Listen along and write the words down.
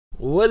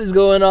What is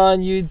going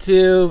on,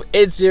 YouTube?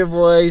 It's your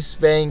boy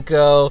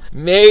Spanko.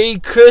 Merry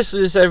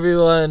Christmas,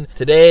 everyone.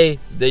 Today,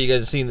 the day you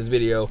guys are seeing this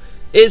video,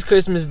 is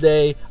Christmas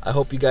Day. I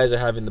hope you guys are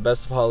having the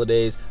best of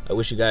holidays. I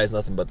wish you guys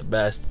nothing but the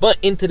best. But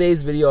in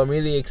today's video, I'm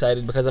really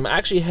excited because I'm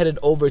actually headed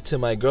over to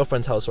my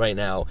girlfriend's house right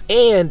now.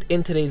 And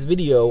in today's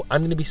video,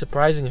 I'm going to be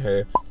surprising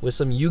her with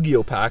some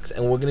Yu-Gi-Oh packs,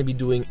 and we're going to be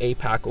doing a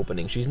pack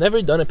opening. She's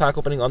never done a pack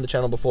opening on the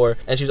channel before,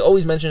 and she's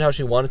always mentioned how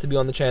she wanted to be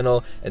on the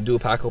channel and do a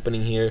pack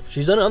opening here.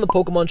 She's done it on the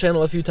Pokemon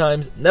channel a few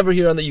times, never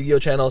here on the Yu-Gi-Oh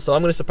channel, so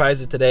I'm going to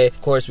surprise her today.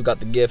 Of course, we got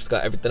the gifts,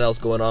 got everything else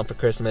going on for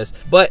Christmas,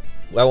 but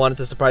I wanted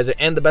to surprise her,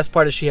 and the best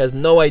part is she has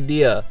no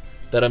idea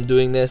that I'm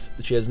doing this.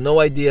 She has no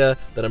idea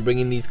that I'm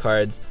bringing these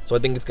cards, so I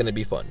think it's gonna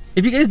be fun.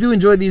 If you guys do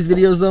enjoy these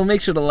videos though,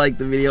 make sure to like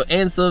the video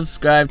and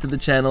subscribe to the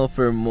channel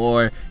for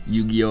more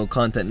Yu-Gi-Oh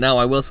content. Now,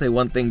 I will say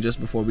one thing just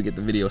before we get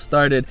the video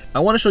started. I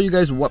want to show you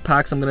guys what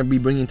packs I'm gonna be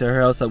bringing to her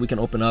house that we can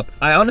open up.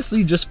 I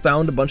honestly just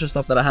found a bunch of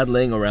stuff that I had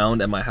laying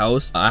around at my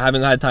house. I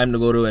haven't had time to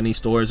go to any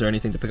stores or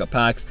anything to pick up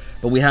packs,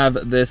 but we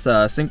have this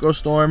Synchro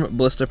Storm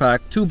blister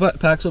pack, two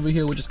packs over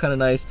here, which is kind of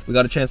nice. We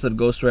got a chance at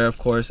Ghost Rare, of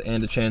course,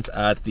 and a chance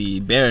at the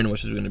Baron,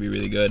 which is gonna be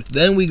really good.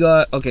 Then we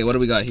got, okay, what do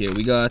we got here?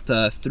 We got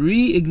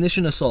 3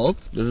 Ignition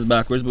Assault. This is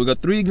backwards, but we got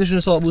 3 Ignition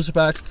Assault booster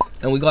packs,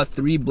 and we got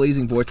 3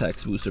 Blazing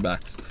Vortex booster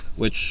packs,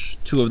 which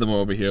 2 of them are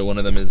over here. One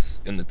of them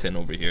is in the tin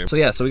over here. So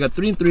yeah, so we got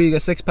 3 and 3, we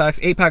got 6 packs,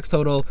 8 packs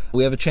total.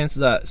 We have a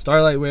chances at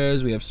Starlight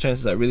Rares, we have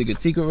chances at really good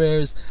Secret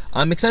Rares.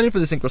 I'm excited for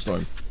the Synchro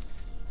Storm,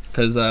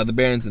 because the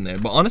Baron's in there.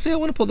 But honestly, I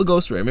want to pull the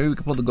Ghost Rare. Maybe we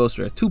can pull the Ghost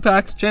Rare. 2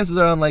 packs, chances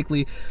are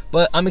unlikely,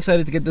 but I'm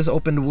excited to get this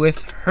opened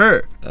with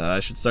her.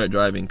 I should start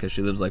driving because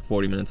she lives like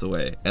 40 minutes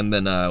away, and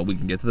then we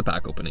can get to the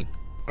pack opening.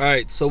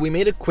 Alright, so we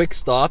made a quick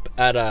stop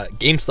at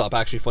GameStop,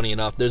 actually, funny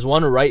enough. There's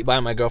one right by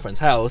my girlfriend's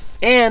house,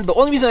 and the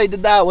only reason I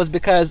did that was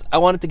because I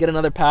wanted to get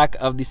another pack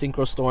of the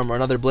Synchro Storm or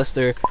another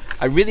blister.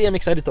 I really am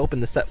excited to open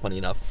this set, funny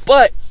enough.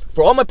 But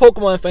for all my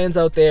Pokemon fans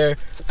out there,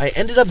 I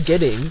ended up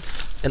getting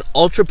an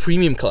ultra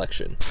premium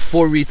collection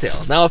for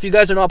retail. Now, if you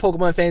guys are not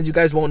Pokemon fans, you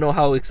guys won't know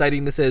how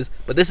exciting this is,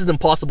 but this is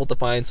impossible to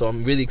find, so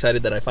I'm really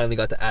excited that I finally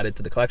got to add it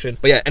to the collection.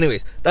 But yeah,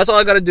 anyways, that's all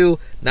I gotta do.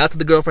 Now to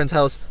the girlfriend's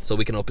house so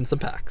we can open some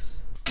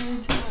packs. I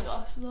need to take my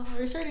glasses off. Are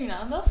we starting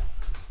now though?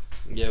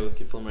 Yeah, we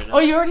can film right now. Oh,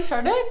 you already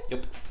started?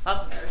 Yep.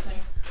 That's embarrassing.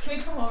 Can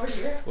we come over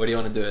here? Where do you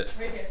want to do it?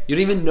 Right here. You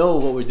don't even know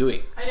what we're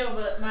doing. I know,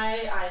 but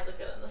my eyes look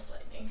good in this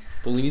lighting.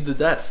 But we need the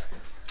desk.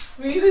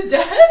 We need the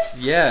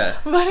desk? Yeah.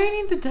 Why do we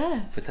need the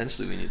desk?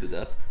 Potentially we need the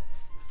desk.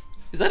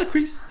 Is that a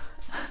crease?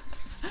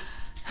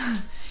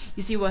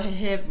 You see what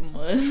happened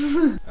was.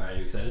 Alright,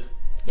 you excited?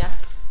 Yeah.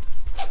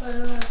 I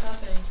don't know what's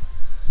happening.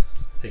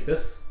 Take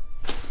this.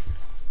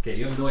 Okay,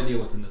 you have no idea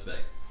what's in this bag.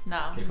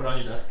 No. Okay, put it on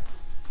your desk.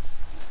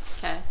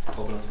 Okay.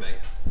 Open up the bag.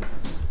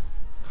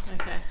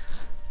 Okay.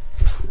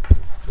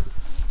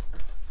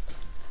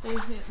 I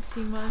didn't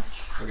see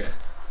much. Okay.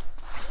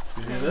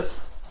 You see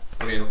this?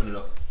 Okay, open it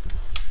up.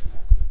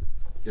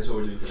 Guess what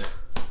we're doing today?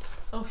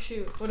 Oh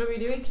shoot, what are we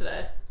doing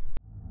today?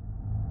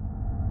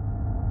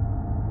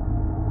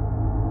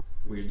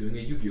 We're doing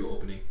a Yu-Gi-Oh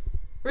opening.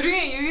 We're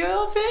doing a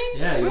Yu-Gi-Oh opening?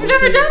 Yeah. We've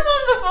never done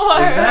one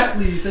before!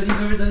 Exactly, you said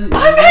you've never done it.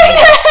 I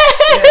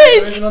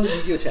Yeah, we're on the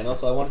Yu-Gi-Oh channel,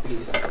 so I wanted to get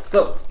you some stuff.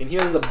 So, in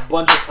here is a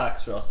bunch of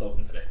packs for us to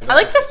open today. I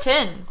like this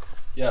tin.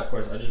 Yeah, of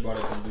course, I just brought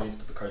it because we need to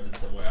put the cards in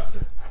somewhere after.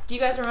 Do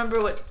you guys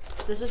remember what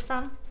this is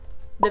from?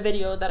 The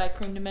video that I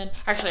creamed him in.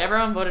 Actually,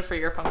 everyone voted for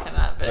your pumpkin in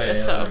that video.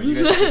 Oh, yeah,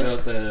 you guys checked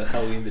out the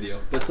Halloween video.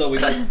 But so we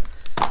got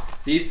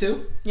these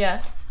 2.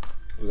 Yeah.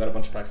 We got a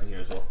bunch of packs in here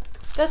as well.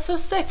 That's so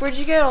sick. Where'd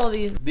you get all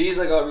these? These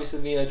I got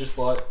recently. I just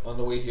bought on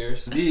the way here.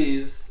 So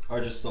these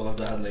are just the ones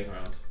I had laying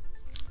around.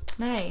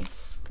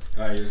 Nice.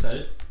 Alright, you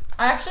excited?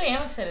 I actually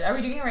am excited. Are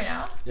we doing it right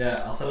now?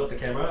 Yeah, I'll set up the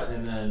camera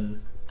and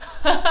then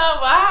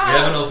wow. we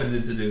haven't opened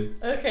it to do.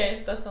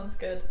 Okay, that sounds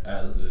good.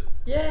 Alright, let's do it.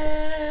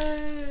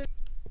 Yay!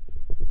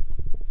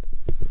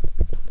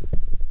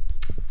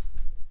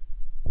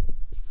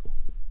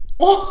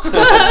 Oh! Yo,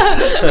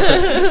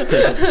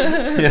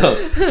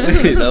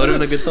 wait, that would have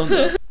been a good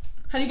thumbnail.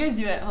 How do you guys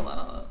do it? Hold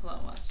on,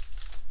 watch.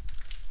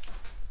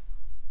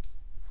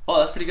 Oh,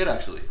 that's pretty good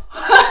actually.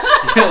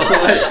 Yo,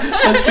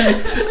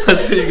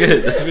 that's pretty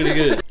good. That's pretty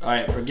good.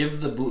 Alright,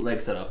 forgive the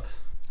bootleg setup.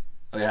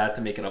 Okay, I had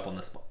to make it up on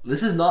the spot.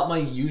 This is not my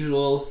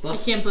usual I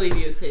stuff. can't believe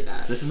you would say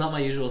that. This is not my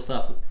usual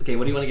stuff. Okay,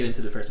 what do you want to get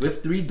into the first? We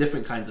have 3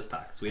 different kinds of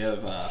packs. We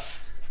have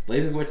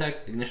Blazing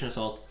Vortex, Ignition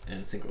Assault,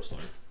 and Synchro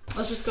Storm.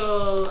 Let's just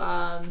go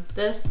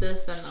this, then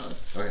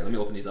those. Okay, let me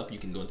open these up. You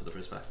can go into the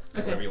first pack.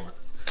 Okay. Whatever you want.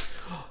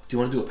 Do you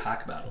want to do a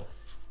pack battle?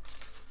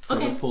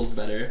 Okay. Whoever pulls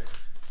better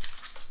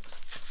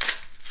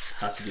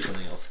has to do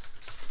something else.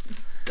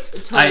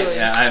 Totally.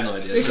 I have no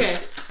idea. Okay.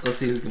 Let's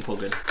see who can pull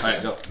good.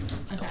 Alright, go.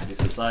 Okay. Open these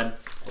to the side.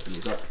 Open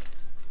these up.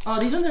 Oh,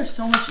 these ones are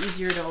so much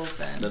easier to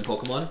open. Then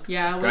Pokemon.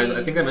 Yeah. Guys,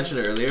 I think I mentioned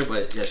it earlier,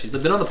 but yeah, she's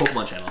been on the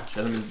Pokemon channel. She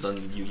hasn't been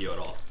done Yu-Gi-Oh at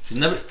all. She's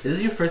never. Is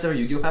this your first ever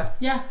Yu-Gi-Oh pack?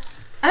 Yeah.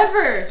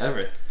 Ever.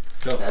 Ever.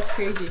 Go. That's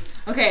crazy.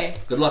 Okay.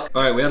 Good luck.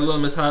 Alright, we had a little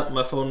mishap.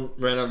 My phone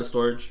ran out of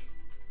storage,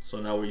 so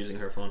now we're using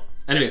her phone.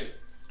 Anyways,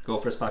 go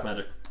first pack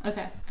magic.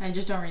 Okay. I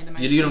just don't read them.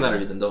 You don't gotta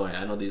read them, don't worry.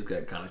 I know these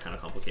get kind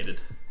of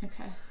complicated.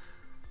 Okay.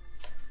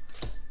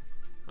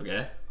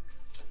 Okay.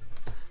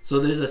 So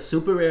there's a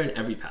super rare in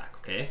every pack,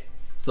 okay?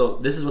 So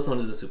this is what's known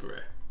as a super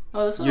rare.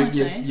 Oh, this one looks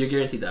nice. You're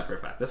guaranteed that per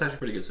pack. That's actually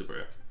pretty good super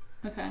rare.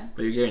 Okay.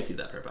 But you're guaranteed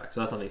that per pack,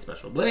 so that's nothing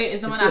special. But wait, is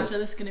the one good. after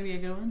this gonna be a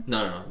good one?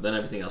 No. Then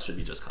everything else should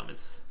be just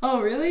comments.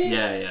 Oh, really?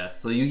 Yeah.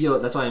 So Yu-Gi-Oh!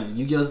 That's why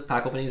Yu-Gi-Oh's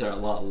pack openings are a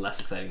lot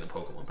less exciting than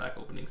Pokemon pack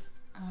openings.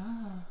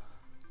 Oh.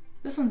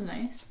 This one's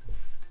nice.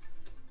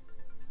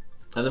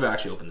 I've never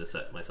actually opened this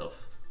set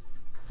myself.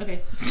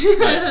 Okay.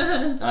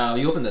 Right.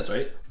 You opened this,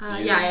 right?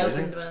 Yeah, I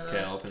opened one of those.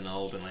 Okay, I'll open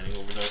Lightning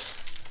Overdrive.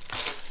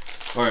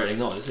 Or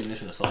no, this is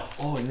Ignition Assault.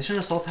 Oh, Ignition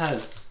Assault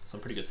has some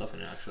pretty good stuff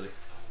in it actually.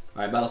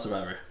 Alright, Battle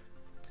Survivor.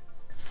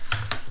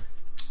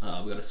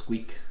 We got a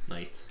Squeak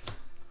Knight,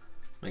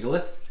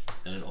 Megalith,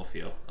 and an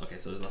Ophio. Okay,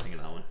 so there's nothing in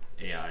that one.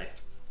 AI.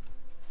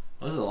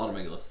 Oh, there's a lot of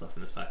Megalith stuff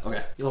in this pack.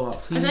 Okay. Yo,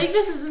 please. I think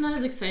this isn't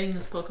as exciting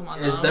as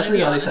Pokemon. It's definitely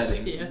not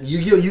exciting.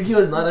 Yu-Gi-Oh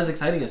is not as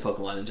exciting as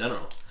Pokemon in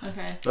general.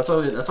 Okay. That's why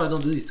I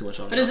don't do these too much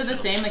on. But is it the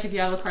same? Like if you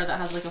have a card that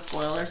has like a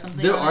foil or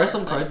something? There are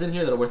some cards in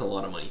here that are worth a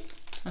lot of money.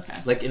 Okay.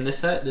 Like in this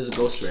set, there's a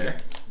Ghost Rare.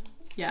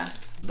 Yeah.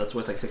 That's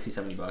worth like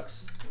 60-70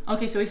 bucks.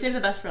 Okay, so we saved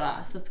the best for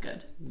last. That's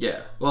good.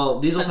 Yeah. Well,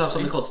 these also have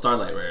something called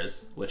Starlight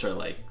Rares, which are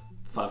like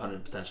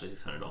 $500, potentially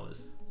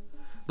 $600.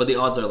 But the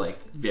odds are like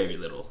very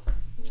little,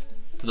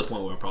 to the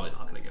point where we're probably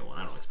not gonna get one.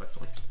 I don't expect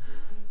one.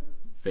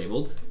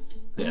 Fabled.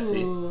 Yeah.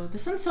 Ooh,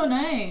 this one's so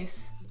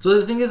nice. So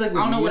the thing is, like, I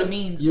don't know what it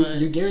means.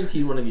 You're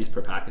guaranteed one of these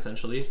per pack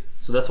essentially.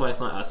 So that's why it's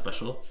not as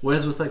special.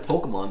 Whereas with like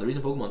Pokemon, the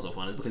reason Pokemon's so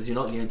fun is because you're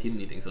not guaranteed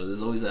anything. So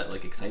there's always that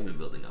like excitement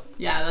building up.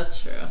 Yeah, that's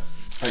true.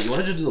 Alright, you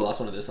want to just do the last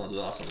one of this, and I'll do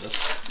the last one of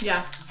this.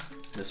 Yeah.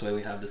 This way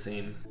we have the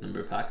same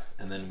number of packs,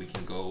 and then we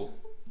can go.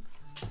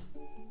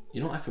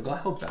 You know, I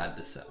forgot how bad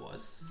this set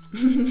was.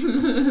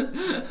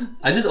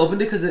 I just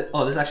opened it because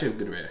oh, this is actually a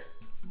good rare.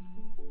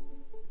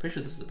 Pretty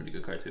sure this is a pretty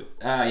good card too.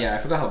 Yeah, I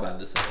forgot how bad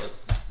this set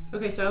was.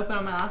 Okay, so I open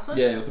up my last one?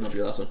 Yeah, open up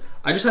your last one.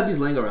 I just had these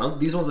laying around.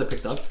 These ones I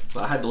picked up,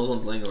 but I had those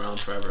ones laying around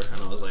forever,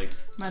 and I was like,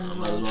 might as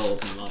well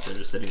open them up. They're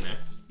just sitting there.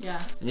 Yeah.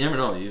 And you never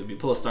know. You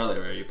pull a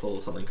Starlight Rare, you pull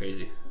something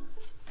crazy.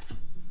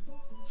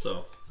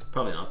 So,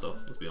 probably not though,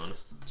 let's be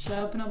honest. Should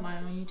I open up my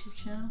own YouTube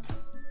channel?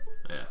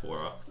 Yeah,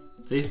 Warrock.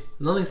 See?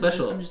 Nothing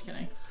special. I'm just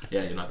kidding.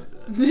 Yeah, you're not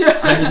gonna do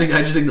that. I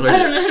just ignored it. I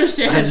don't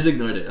understand. I just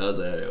ignored it. I was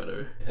like, alright,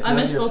 whatever. I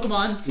miss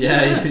Pokemon.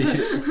 Yeah,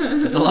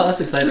 it's a lot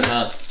less exciting,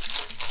 huh?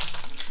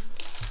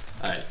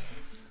 Alright.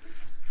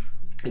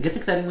 It gets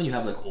exciting when you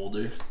have like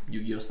older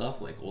Yu-Gi-Oh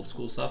stuff, like old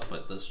school stuff,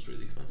 but that's just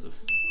really expensive.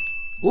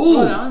 Ooh!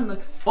 Oh, that one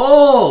looks...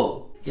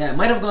 Oh! Yeah, it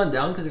might have gone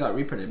down because it got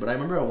reprinted, but I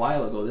remember a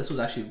while ago this was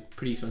actually a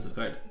pretty expensive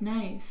card.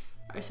 Nice.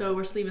 Alright, so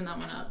we're sleeving that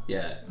one up.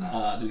 Yeah.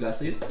 Do we got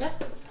sleeves? Yeah.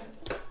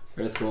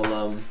 Earth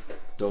Golem,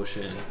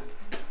 Doshin.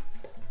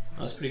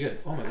 Oh, that's pretty good.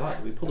 Oh my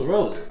god, we pulled a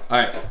rose.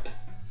 Alright.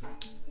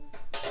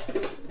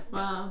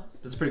 Wow.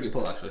 This is a pretty good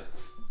pull actually.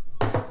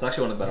 It's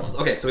actually one of the better ones.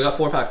 Okay, so we got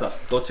 4 packs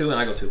left. Go 2 and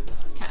I go 2.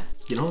 Okay.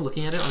 You know,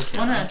 looking at it on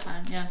camera. One at a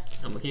time, yeah.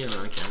 I'm looking at it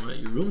on camera.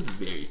 Your room's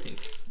very pink.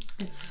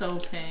 It's so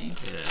pink.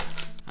 Yeah.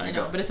 I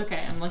know, but it's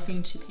okay. I'm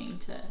looking to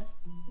paint it.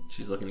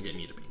 She's looking to get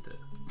me to paint it.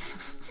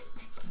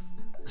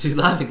 She's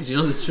laughing because she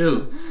knows it's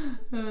true.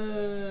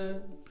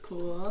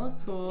 Cool,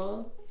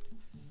 cool.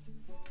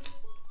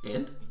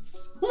 And?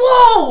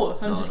 Whoa!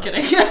 I'm just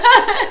kidding.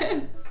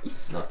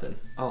 Nothing.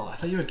 Oh, I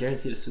thought you were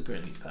guaranteed a super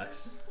in these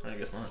packs. I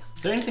guess not.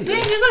 Is there anything Dang,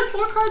 good? there's like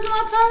 4 cards in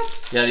that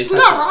pack? Yeah, these we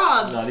packs got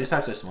robbed. No, these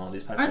packs are small.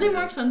 These packs aren't they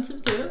more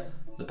expensive too?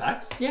 The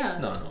packs? Yeah.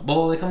 No.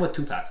 Well, they come with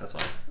 2 packs, that's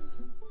why.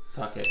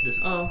 Okay, this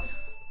is... Oh,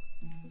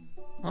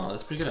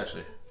 that's pretty good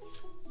actually.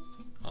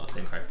 Oh,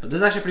 same card. But this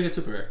is actually pretty good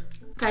super rare.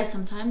 guys,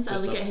 sometimes I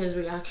look at his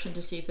reaction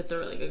to see if it's a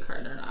really good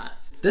card or not.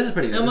 This is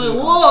pretty good. I'm like,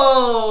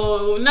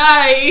 whoa,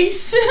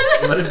 nice.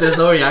 What if there's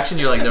no reaction?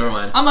 You're like, never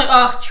mind. I'm like,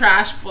 oh,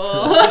 trash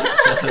pull.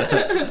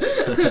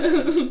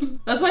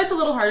 That's why it's a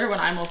little harder when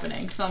I'm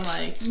opening. So I'm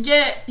like,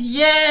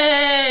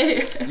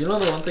 yay. You know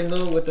the one thing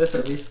though with this,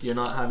 at least you're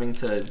not having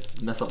to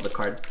mess up the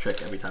card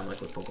trick every time like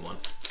with Pokemon.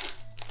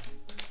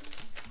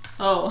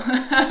 Oh,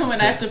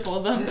 when I have to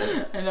pull them.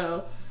 I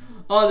know.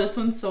 Oh, this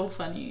one's so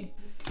funny.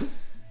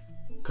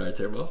 Card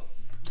Turbo.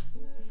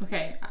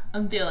 Okay,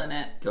 I'm feeling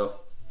it. Go.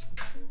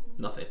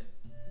 Nothing.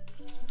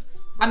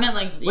 I meant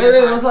like...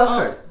 Wait, what's the last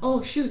card?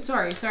 Oh, shoot,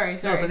 sorry.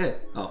 No, it's okay.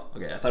 Oh,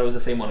 okay. I thought it was the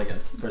same one again.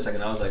 For a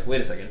second, I was like,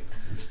 wait a second.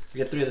 We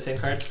get 3 of the same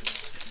card?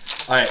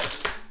 Alright.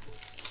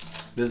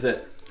 This is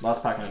it.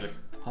 Last pack magic.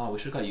 Oh, we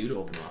should have got you to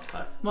open the last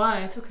pack.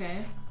 Why? It's okay.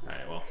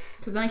 Alright, well.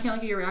 Because then I can't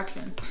look at your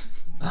reaction.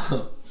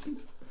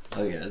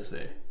 Okay, that's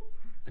fair.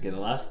 Okay,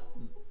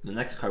 the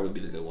next card would be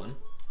the good one.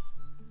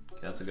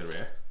 Okay, that's a good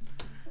rare.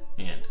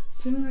 And...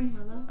 Didn't we already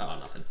have that? Oh,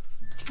 nothing.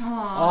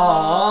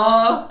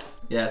 Aww.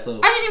 Yeah, so...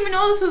 I didn't even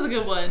know this was a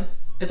good one.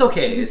 It's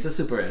okay. It's a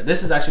super rare.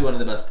 This is actually one of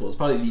the best pulls.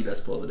 Probably the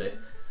best pull of the day.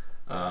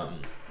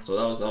 So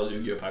that was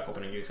Yu-Gi-Oh pack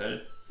opening. You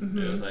excited? Mm-hmm.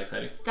 It was that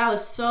exciting. That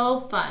was so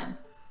fun.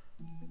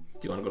 Do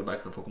you want to go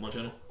back to the Pokemon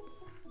channel?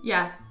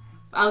 Yeah.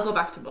 I'll go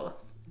back to both.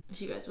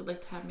 if you guys would like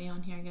to have me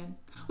on here again.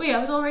 Wait, I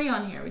was already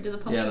on here. We did the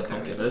pumpkin. Yeah, the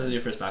pumpkin. But this is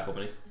your first pack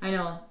opening. I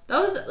know. That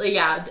was, like,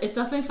 yeah, it's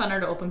definitely funner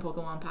to open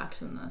Pokemon packs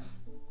than this,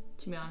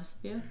 to be honest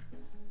with you.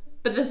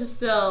 But this is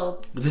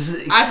still... This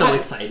is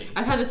exciting.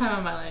 I've had the time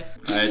of my life.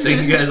 Alright,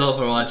 thank you guys all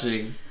for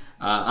watching.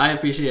 I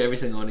appreciate every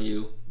single one of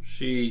you.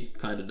 She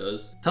kind of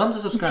does. Tell him to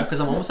subscribe because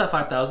I'm almost at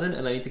 5,000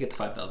 and I need to get to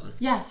 5,000.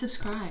 Yeah,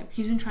 subscribe.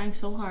 He's been trying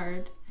so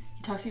hard.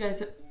 He talks to you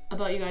guys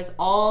about you guys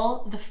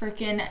all the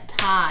freaking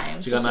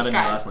time. She got mad at me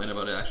last night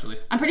about it, actually.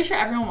 I'm pretty sure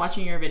everyone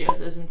watching your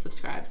videos isn't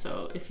subscribed.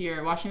 So if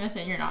you're watching this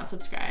and you're not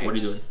subscribed, what are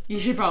you doing? You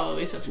should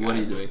probably subscribe. What are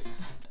you doing?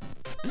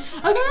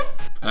 Okay.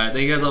 Alright, thank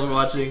you guys all for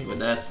watching. With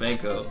that,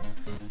 Spanko.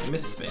 And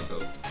Mrs.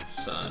 Spanko.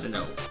 Signing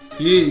out.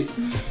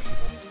 Peace.